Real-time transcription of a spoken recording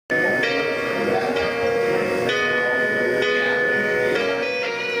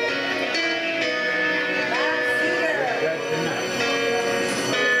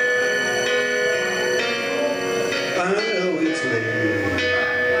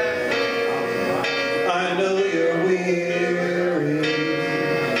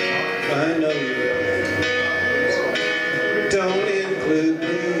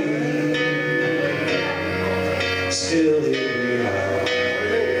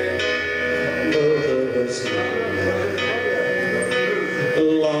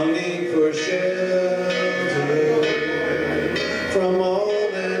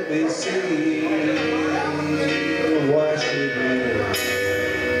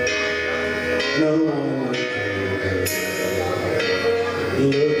No one can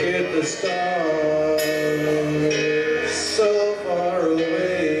look at the stars so far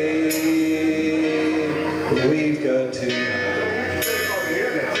away. We've got to know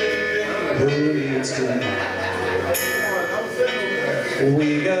who needs to know. We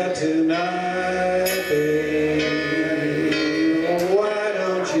got tonight, babe. Why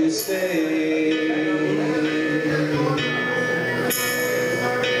don't you stay?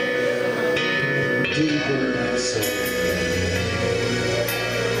 Deep in my soul,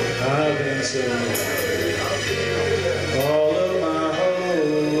 I've been so lonely. All of my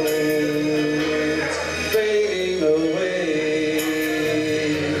hopes fading away.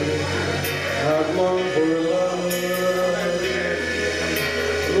 I've longed for love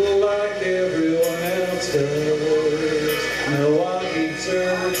like everyone else does. No, I keep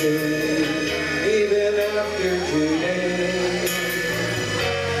searching even after today.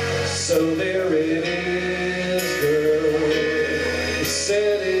 So there it is, girl, you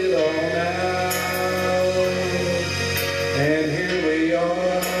said it all now, and here we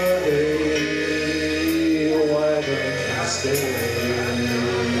are, babe. Why don't you stay?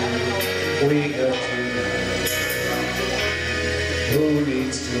 We got to know who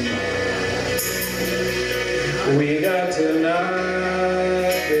needs to know. We got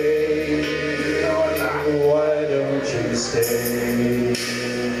tonight, babe. Why don't you stay?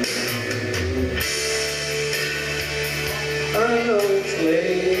 I know it's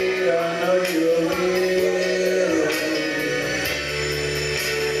late, I know you're weary.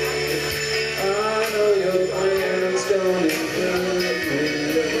 I know your plans don't include me.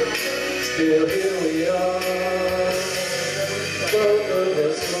 Still here we are, both of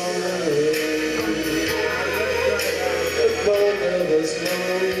us lonely. Both of us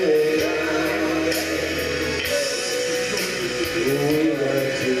lonely. We got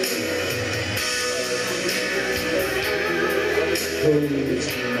to who needs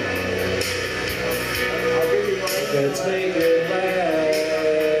to know? Let's make it last.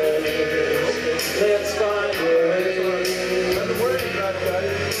 Let's find a way.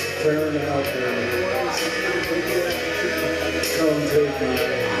 Turn out the lights. Come take my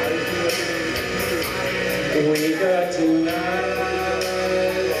hand. We got tonight,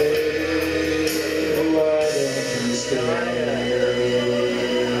 babe. Why don't you stay?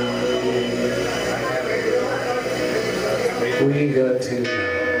 We got to know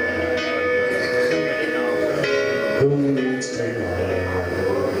who needs to know.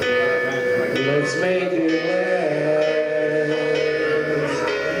 Let's make it last.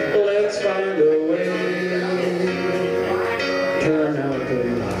 Let's find a way. Turn out the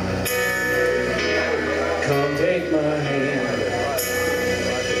lights. Come take my hand.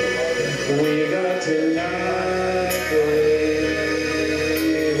 We got tonight, babe.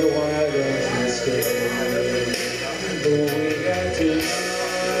 Why don't you stay? We got to know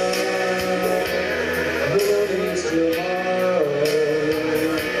who needs tomorrow.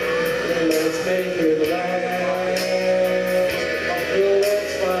 Let's make it last.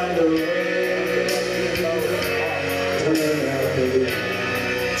 Let's find a way. Turn out the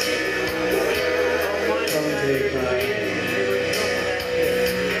lights. Come take my hand.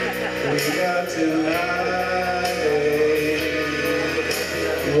 We got tonight, babe.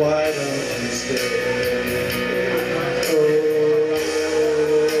 Why don't you stay?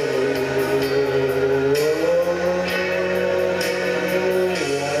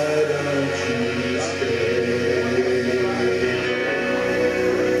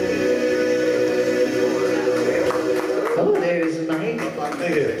 Oh, there's Mike.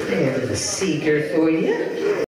 Thank you. There's a seeker for you.